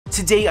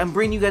Today, I'm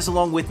bringing you guys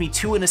along with me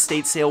to an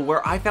estate sale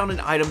where I found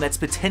an item that's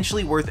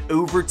potentially worth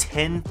over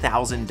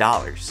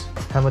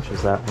 $10,000. How much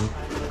was that one?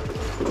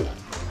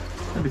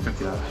 Maybe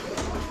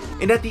 $50.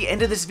 And at the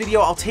end of this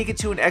video, I'll take it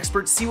to an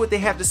expert, see what they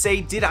have to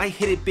say. Did I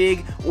hit it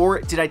big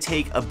or did I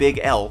take a big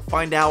L?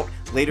 Find out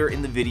later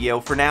in the video.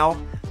 For now,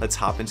 let's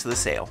hop into the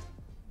sale.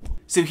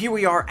 So here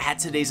we are at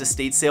today's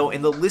estate sale,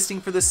 and the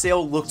listing for the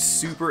sale looked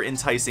super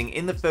enticing.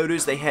 In the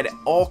photos, they had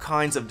all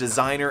kinds of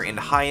designer and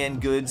high-end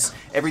goods,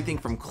 everything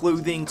from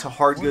clothing to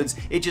hard goods.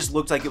 It just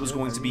looked like it was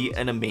going to be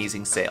an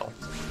amazing sale.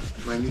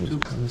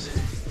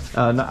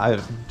 No,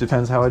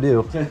 depends how I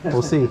do.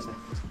 We'll see.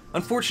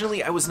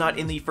 Unfortunately, I was not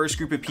in the first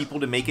group of people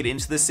to make it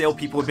into the sale.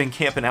 People have been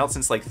camping out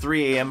since like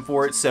 3 a.m.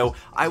 for it, so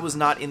I was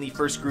not in the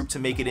first group to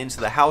make it into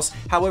the house.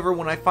 However,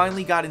 when I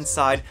finally got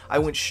inside, I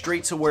went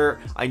straight to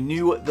where I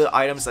knew the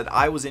items that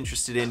I was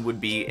interested in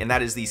would be, and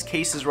that is these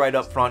cases right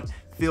up front,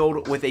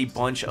 filled with a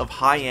bunch of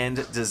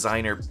high-end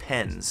designer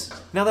pens.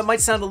 Now that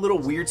might sound a little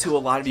weird to a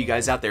lot of you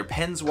guys out there.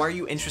 Pens, why are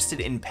you interested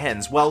in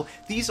pens? Well,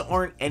 these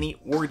aren't any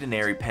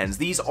ordinary pens.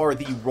 These are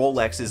the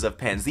Rolexes of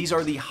pens. These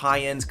are the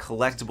high-end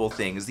collectible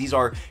things. These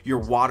are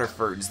your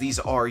Waterfords. These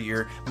are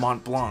your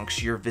Mont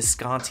Blancs, your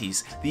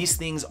Viscontis. These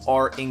things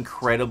are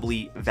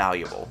incredibly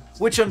valuable,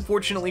 which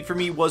unfortunately for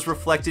me was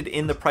reflected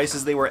in the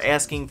prices they were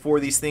asking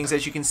for these things.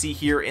 As you can see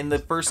here in the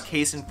first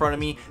case in front of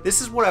me, this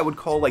is what I would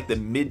call like the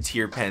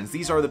mid-tier pens.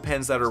 These are the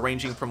pens that are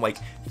ranging from like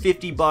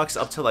 $50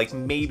 up to like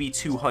maybe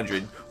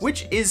 200,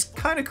 which is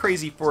kind of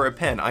crazy for a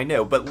pen, I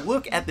know. But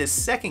look at this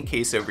second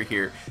case over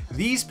here.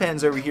 These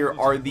pens over here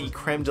are the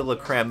creme de la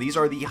creme. These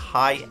are the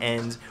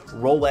high-end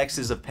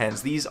Rolexes of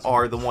pens. These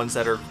are the ones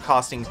that are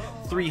costing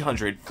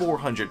 $300,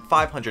 $400,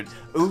 $500,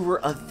 over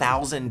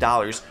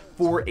 $1,000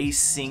 for a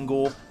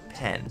single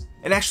pen.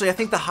 And actually, I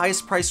think the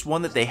highest priced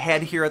one that they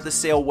had here at the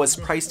sale was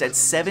priced at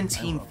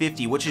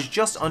 $17.50, which is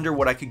just under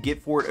what I could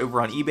get for it over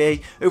on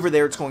eBay. Over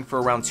there, it's going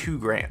for around $2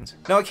 grand.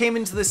 Now, I came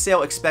into the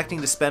sale expecting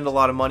to spend a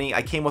lot of money.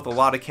 I came with a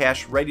lot of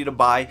cash ready to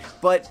buy,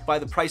 but by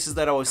the prices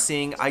that I was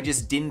seeing, I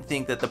just didn't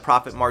think that the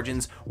profit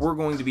margins were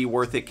going to be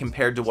worth it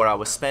compared to what I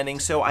was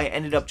spending, so I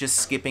ended up just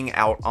skipping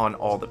out on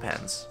all the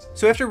pens.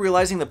 So after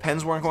realizing the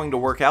pens weren't going to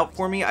work out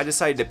for me, I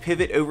decided to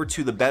pivot over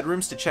to the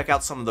bedrooms to check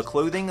out some of the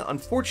clothing.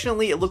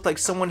 Unfortunately, it looked like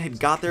someone had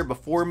got there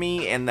before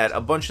me and that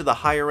a bunch of the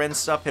higher end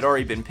stuff had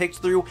already been picked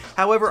through.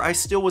 However, I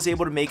still was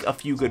able to make a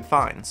few good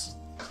finds.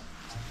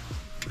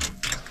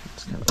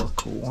 It's kind of a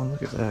cool one.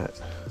 Look at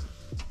that.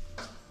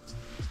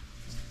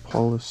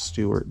 Paula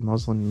Stewart,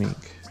 muslin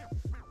mink.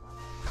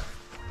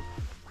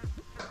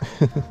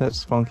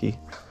 That's funky.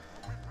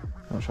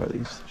 I'll try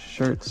these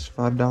shirts.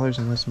 $5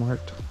 and this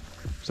marked.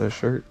 Is that a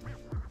shirt?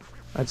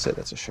 I'd say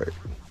that's a shirt.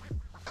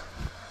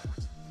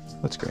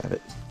 Let's grab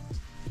it.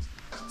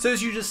 So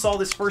as you just saw,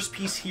 this first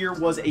piece here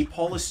was a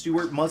Paula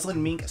Stewart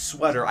muslin mink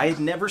sweater. I had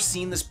never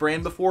seen this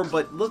brand before,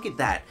 but look at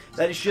that.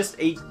 That is just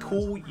a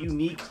cool,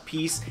 unique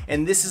piece,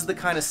 and this is the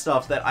kind of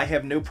stuff that I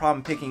have no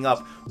problem picking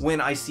up when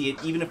I see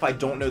it, even if I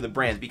don't know the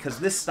brand, because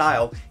this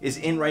style is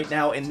in right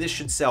now, and this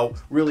should sell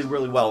really,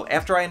 really well.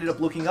 After I ended up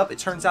looking up, it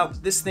turns out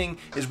that this thing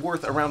is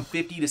worth around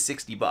 50 to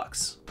 60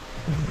 bucks.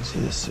 Let me see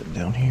this sitting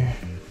down here.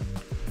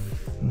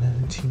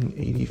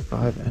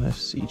 1985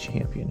 NFC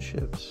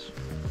Championships.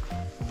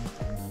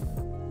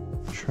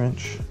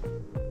 Trench.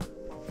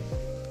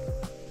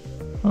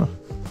 Huh.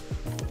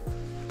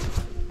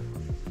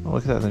 Oh,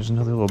 look at that. There's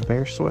another little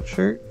bear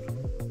sweatshirt.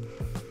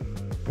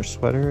 Or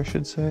sweater, I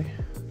should say.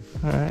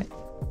 Alright.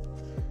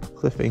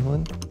 Cliff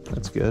England.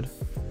 That's good.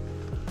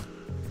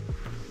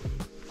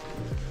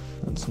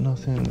 That's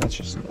nothing. That's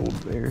just an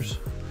old Bears.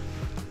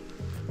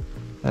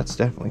 That's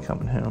definitely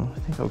coming home. I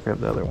think I'll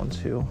grab the other one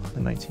too,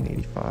 the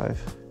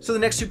 1985. So the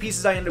next two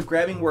pieces I ended up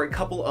grabbing were a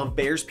couple of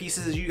Bears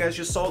pieces, as you guys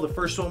just saw. The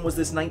first one was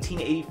this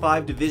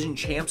 1985 Division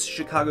Champs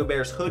Chicago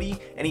Bears hoodie.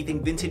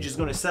 Anything vintage is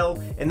going to sell.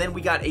 And then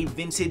we got a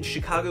vintage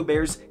Chicago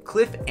Bears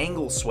Cliff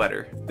Angle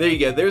sweater. There you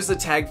go. There's the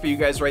tag for you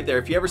guys right there.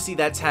 If you ever see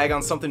that tag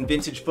on something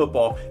vintage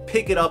football,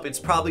 pick it up. It's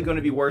probably going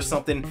to be worth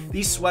something.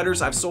 These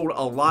sweaters I've sold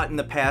a lot in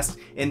the past,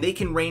 and they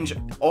can range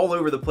all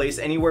over the place,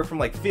 anywhere from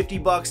like 50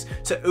 bucks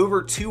to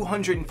over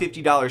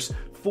 $250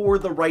 for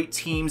the right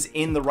teams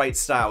in the right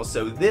style.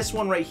 So this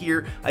one right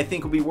here, I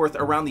think will be worth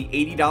around the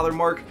 $80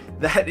 mark.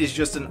 That is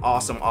just an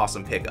awesome,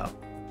 awesome pickup.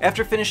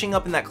 After finishing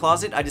up in that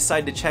closet, I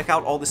decided to check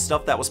out all the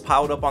stuff that was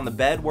piled up on the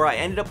bed, where I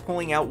ended up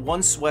pulling out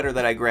one sweater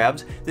that I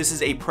grabbed. This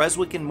is a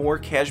Preswick & Moore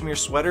cashmere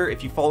sweater.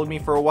 If you followed me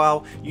for a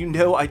while, you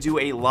know I do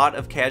a lot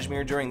of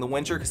cashmere during the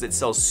winter because it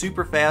sells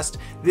super fast.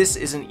 This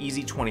is an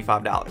easy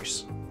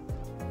 $25.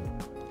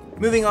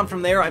 Moving on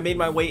from there, I made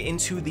my way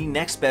into the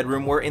next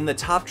bedroom, where in the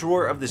top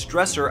drawer of this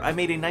dresser, I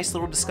made a nice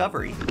little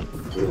discovery.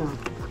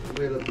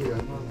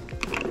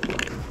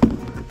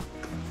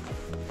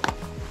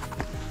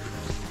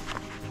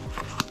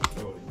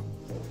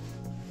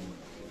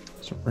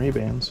 Some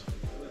Ray-Bans.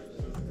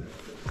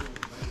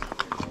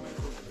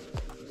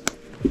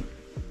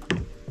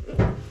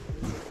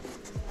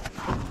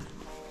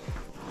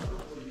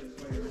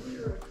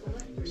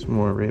 Some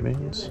more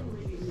Ray-Bans.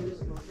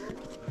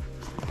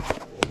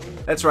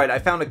 That's right, I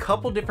found a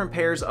couple different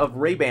pairs of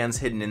Ray-Bans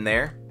hidden in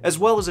there, as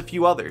well as a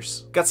few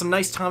others. Got some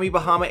nice Tommy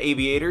Bahama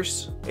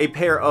aviators, a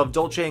pair of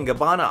Dolce &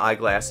 Gabbana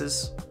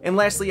eyeglasses, and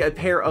lastly a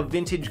pair of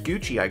vintage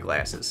Gucci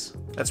eyeglasses.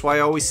 That's why I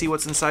always see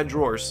what's inside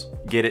drawers.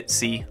 Get it?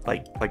 See?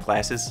 Like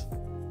glasses?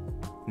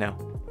 No?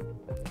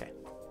 Okay.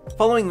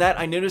 Following that,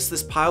 I noticed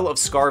this pile of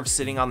scarves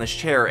sitting on this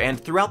chair, and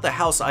throughout the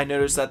house I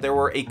noticed that there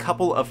were a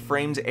couple of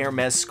framed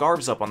Hermes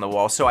scarves up on the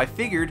wall, so I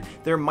figured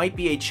there might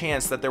be a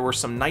chance that there were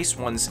some nice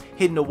ones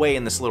hidden away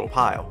in this little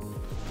pile.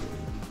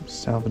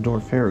 Salvador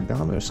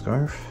Ferragamo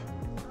scarf.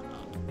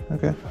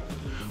 Okay,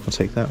 I'll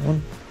take that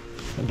one.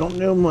 I don't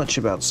know much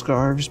about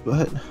scarves,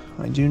 but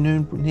I do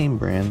know name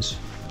brands.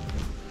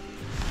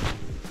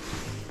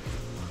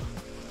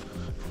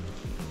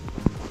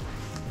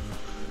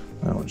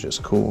 That one's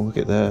just cool. Look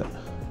at that.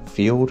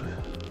 Field.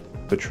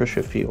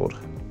 Patricia Field.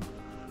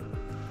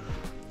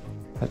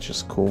 That's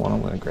just cool.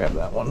 I'm going to grab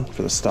that one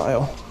for the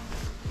style.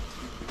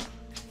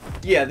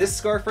 Yeah, this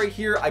scarf right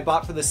here I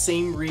bought for the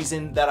same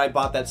reason that I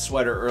bought that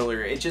sweater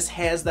earlier. It just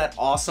has that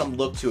awesome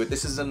look to it.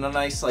 This is in a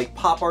nice like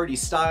pop arty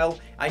style.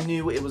 I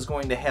knew it was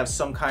going to have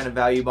some kind of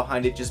value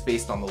behind it just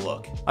based on the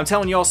look. I'm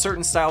telling y'all,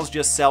 certain styles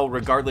just sell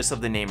regardless of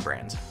the name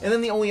brand. And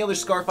then the only other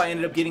scarf I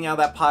ended up getting out of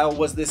that pile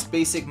was this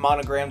basic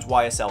monogrammed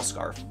YSL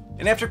scarf.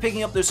 And after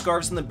picking up those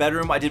scarves in the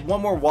bedroom, I did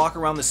one more walk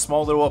around this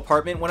small little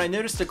apartment when I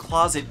noticed a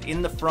closet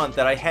in the front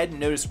that I hadn't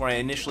noticed when I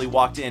initially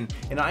walked in,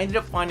 and I ended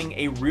up finding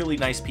a really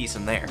nice piece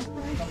in there.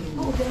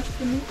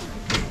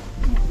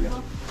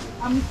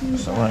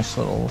 It's a nice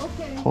little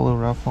Polo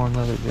Ralph Lauren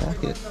leather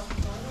jacket.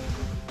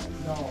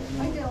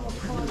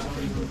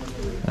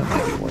 That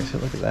might be worth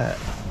it. Look at that.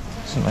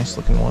 It's a nice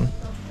looking one.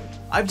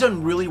 I've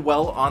done really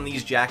well on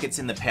these jackets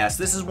in the past.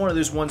 This is one of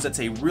those ones that's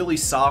a really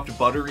soft,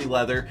 buttery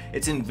leather.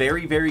 It's in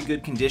very, very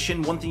good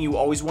condition. One thing you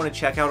always want to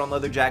check out on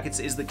leather jackets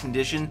is the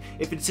condition.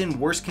 If it's in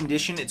worse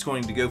condition, it's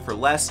going to go for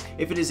less.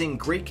 If it is in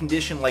great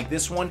condition like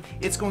this one,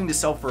 it's going to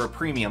sell for a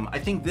premium. I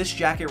think this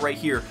jacket right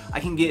here, I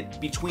can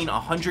get between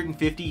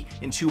 $150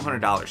 and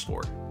 $200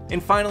 for.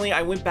 And finally,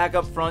 I went back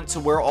up front to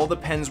where all the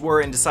pens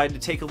were and decided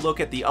to take a look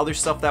at the other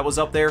stuff that was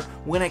up there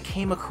when I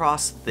came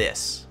across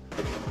this.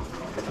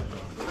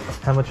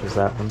 How much is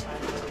that one?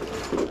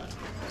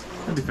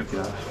 Maybe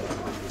 $50.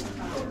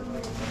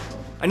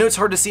 I know it's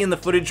hard to see in the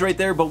footage right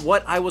there, but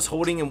what I was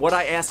holding and what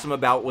I asked him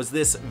about was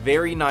this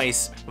very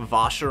nice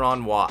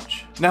Vacheron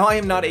watch. Now, I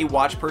am not a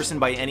watch person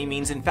by any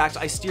means. In fact,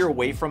 I steer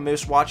away from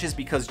most watches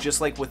because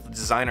just like with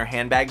designer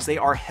handbags, they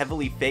are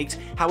heavily faked.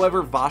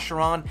 However,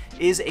 Vacheron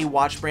is a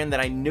watch brand that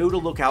I know to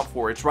look out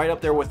for. It's right up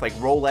there with like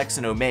Rolex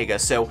and Omega,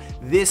 so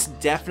this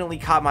definitely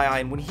caught my eye.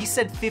 And when he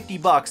said 50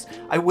 bucks,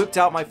 I whipped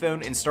out my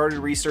phone and started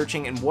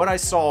researching, and what I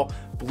saw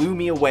blew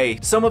me away.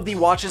 Some of the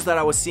watches that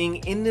I was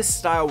seeing in this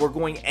style were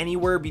going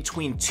anywhere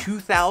between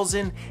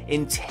 $2,000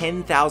 and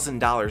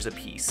 $10,000 a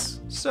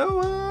piece.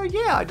 So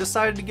yeah, I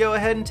decided to go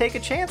ahead and take a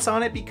chance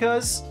on it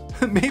because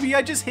maybe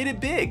I just hit it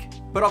big.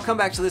 But I'll come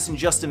back to this in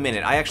just a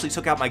minute. I actually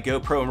took out my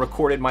GoPro and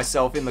recorded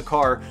myself in the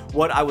car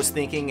what I was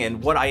thinking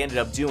and what I ended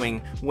up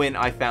doing when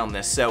I found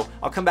this. So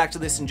I'll come back to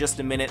this in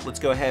just a minute. Let's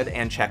go ahead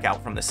and check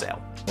out from the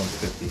sale.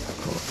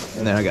 $150.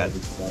 And then I got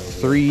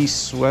three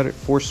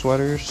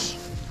sweaters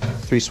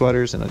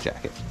and a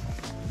jacket.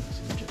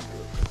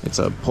 It's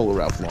a Polo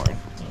Ralph Lauren.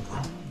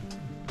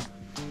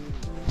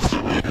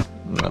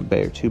 And a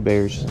bear, two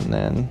bears, and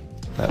then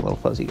that little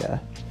fuzzy guy.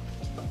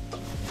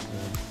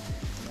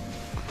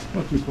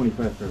 Oh, $225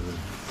 for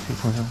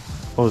everything.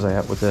 What was I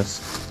at with this?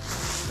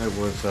 That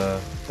was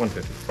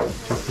 $150.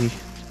 50.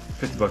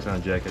 50 bucks on a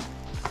jacket.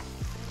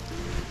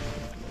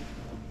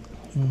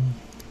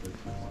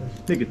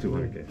 Take it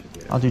 200 cash.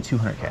 I'll do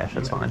 200 cash,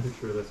 that's fine.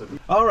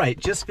 All right,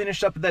 just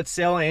finished up at that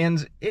sale,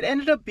 and it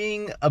ended up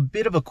being a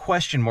bit of a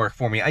question mark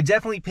for me. I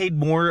definitely paid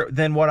more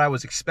than what I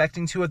was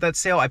expecting to at that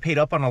sale. I paid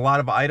up on a lot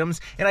of items,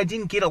 and I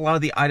didn't get a lot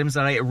of the items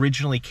that I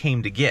originally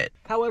came to get.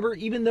 However,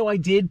 even though I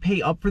did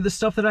pay up for the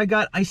stuff that I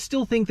got, I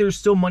still think there's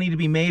still money to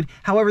be made.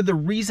 However, the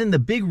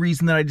big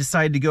reason that I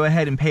decided to go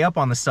ahead and pay up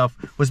on the stuff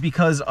was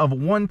because of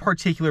one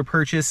particular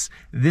purchase,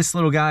 this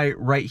little guy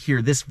right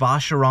here, this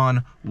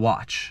Vacheron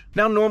watch.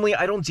 Now, normally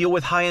I don't deal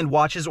with high-end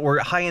watches or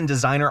high-end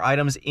designer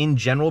items in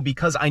general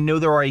because I know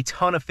there are a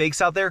ton of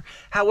fakes out there.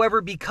 However,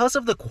 because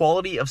of the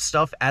quality of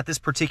stuff at this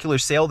particular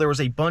sale, there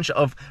was a bunch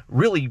of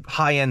really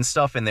high-end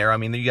stuff in there. I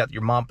mean, you got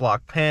your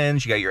Montblanc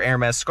pens, you got your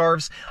Hermes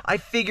scarves. I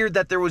figured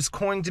that there was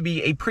going to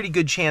be a pretty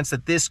good chance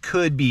that this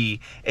could be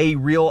a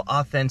real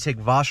authentic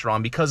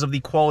Vacheron because of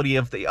the quality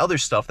of the other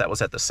stuff that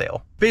was at the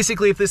sale.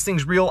 Basically, if this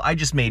thing's real, I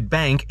just made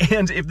bank,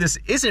 and if this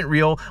isn't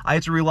real, I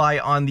have to rely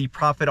on the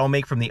profit I'll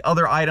make from the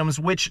other items,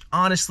 which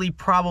honestly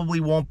probably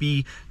won't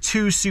be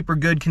too super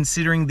good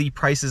considering the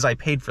prices I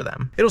paid for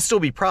them. It'll still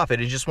be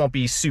profit, it just won't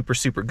be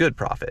super good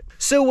profit.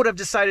 So what I've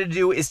decided to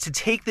do is to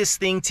take this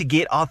thing to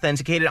get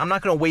authenticated. I'm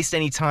not going to waste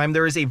any time.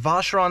 There is a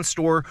Vacheron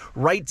store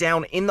right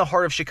down in the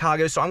heart of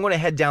Chicago, so I'm going to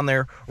head down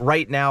there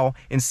right now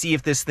and see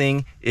if this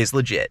thing is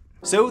legit.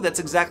 So that's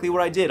exactly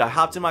what I did. I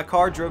hopped in my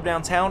car, drove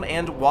downtown,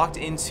 and walked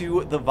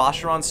into the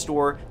Vacheron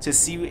store to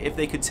see if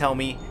they could tell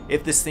me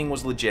if this thing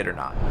was legit or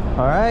not.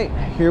 All right,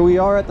 here we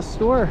are at the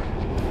store.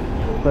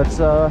 Let's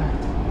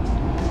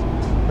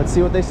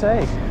see what they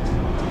say.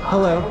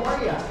 Hello. How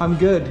are you? I'm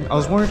good. I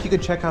was wondering if you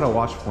could check out a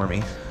watch for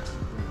me.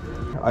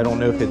 I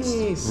don't know if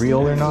it's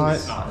real or not.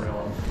 It's not real.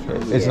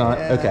 It's not?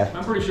 Okay.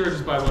 I'm pretty sure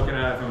just by looking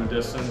at it from a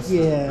distance.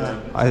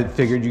 Yeah. I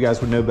figured you guys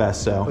would know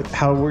best, so.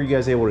 How were you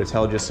guys able to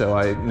tell, just so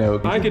I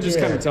know? I could just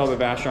kind of tell that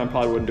Vacheron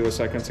probably wouldn't do a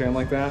second scan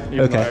like that,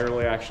 even though I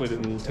really actually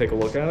didn't take a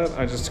look at it.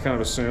 I just kind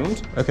of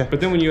assumed. Okay. But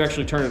then when you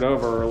actually turn it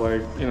over,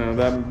 like, you know,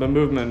 the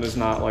movement is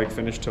not like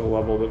finished to a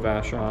level that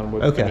Vacheron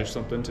would finish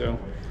something to.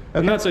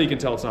 And that's how you can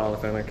tell it's not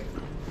authentic.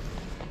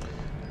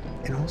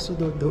 And also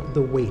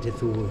the weight, if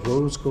it were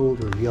rose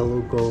gold or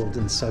yellow gold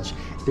and such,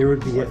 there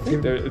would be I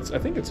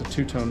think it's a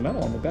two-tone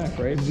metal on the back,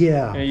 right?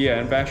 Yeah. Yeah,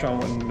 and Vacheron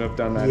wouldn't have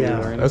done that Yeah.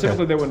 either. And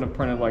typically they wouldn't have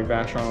printed like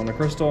Vacheron on the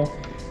crystal.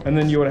 And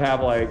then you would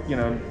have like, you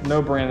know,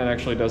 no brand that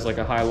actually does like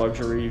a high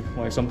luxury,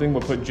 like something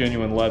would put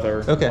genuine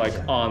leather like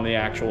on the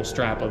actual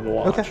strap of the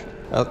watch. Okay.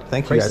 Oh,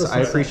 thank you guys. I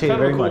appreciate it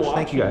very much.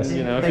 Thank you guys.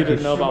 You know, if you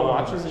didn't know about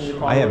watches, and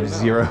you I have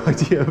zero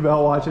idea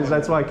about watches.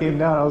 That's why I came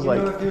down. I was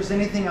like, if there's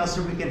anything else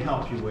that we can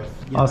help you with,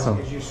 awesome.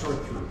 As you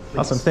sort through. Please.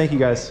 Awesome. Thank you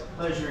guys.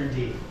 Pleasure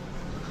indeed.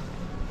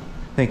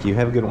 Thank you.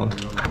 Have a good one.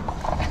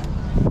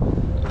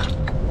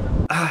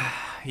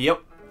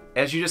 Yep.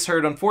 As you just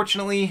heard,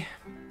 unfortunately,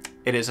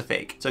 it is a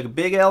fake. Took a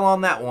big L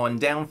on that one,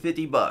 down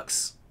 50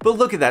 bucks. But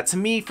look at that, to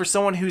me, for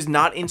someone who's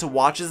not into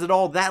watches at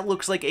all, that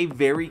looks like a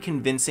very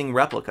convincing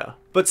replica.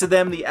 But to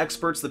them, the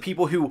experts, the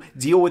people who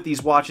deal with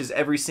these watches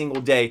every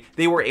single day,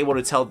 they were able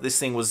to tell that this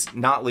thing was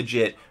not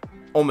legit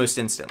almost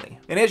instantly.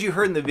 And as you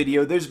heard in the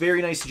video, those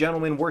very nice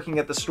gentlemen working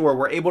at the store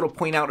were able to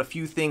point out a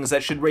few things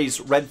that should raise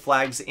red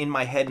flags in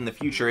my head in the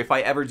future if I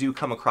ever do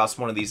come across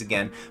one of these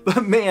again.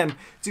 But man,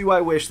 do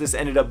I wish this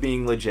ended up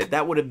being legit.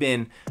 That would have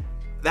been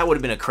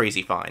a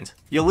crazy find.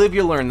 You live,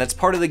 you learn. That's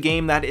part of the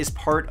game. That is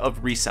part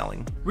of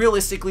reselling.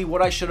 Realistically,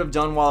 what I should have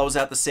done while I was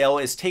at the sale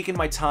is taken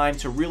my time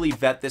to really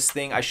vet this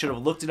thing. I should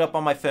have looked it up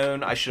on my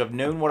phone. I should have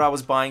known what I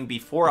was buying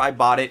before I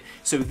bought it.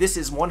 So this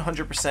is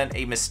 100%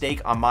 a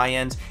mistake on my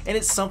end, and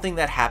it's something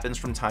that happens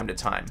from time to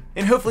time.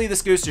 And hopefully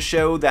this goes to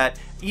show that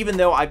even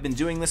though I've been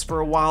doing this for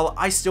a while,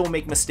 I still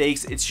make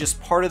mistakes. It's just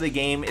part of the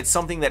game. It's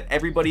something that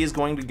everybody is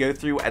going to go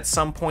through at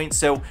some point.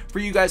 So for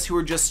you guys who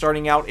are just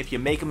starting out, if you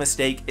make a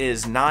mistake, it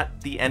is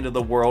not the end of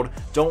the world.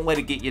 Don't let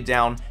it get you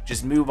down.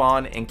 Just move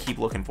on and keep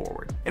looking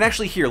forward. And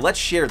actually here, let's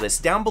share this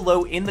down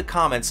below in the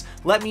comments.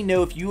 Let me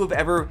know if you have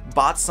ever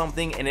bought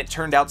something and it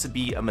turned out to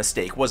be a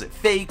mistake. Was it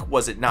fake?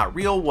 Was it not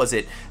real? Was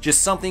it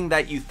just something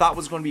that you thought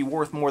was going to be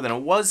worth more than it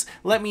was?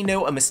 Let me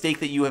know a mistake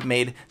that you have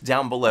made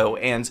down below,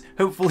 and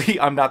hopefully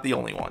I'm not the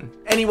only one.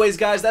 Anyways,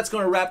 guys, that's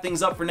going to wrap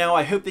things up for now.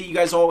 I hope that you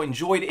guys all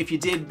enjoyed. If you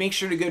did, make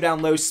sure to go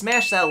down low,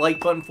 smash that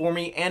like button for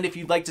me, and if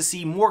you'd like to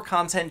see more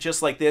content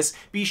just like this,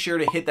 be sure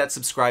to hit that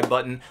subscribe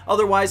button.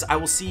 Otherwise, I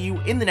will see you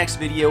in the next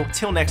video.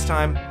 Till next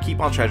time, keep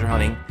on treasure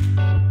hunting.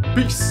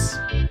 Peace!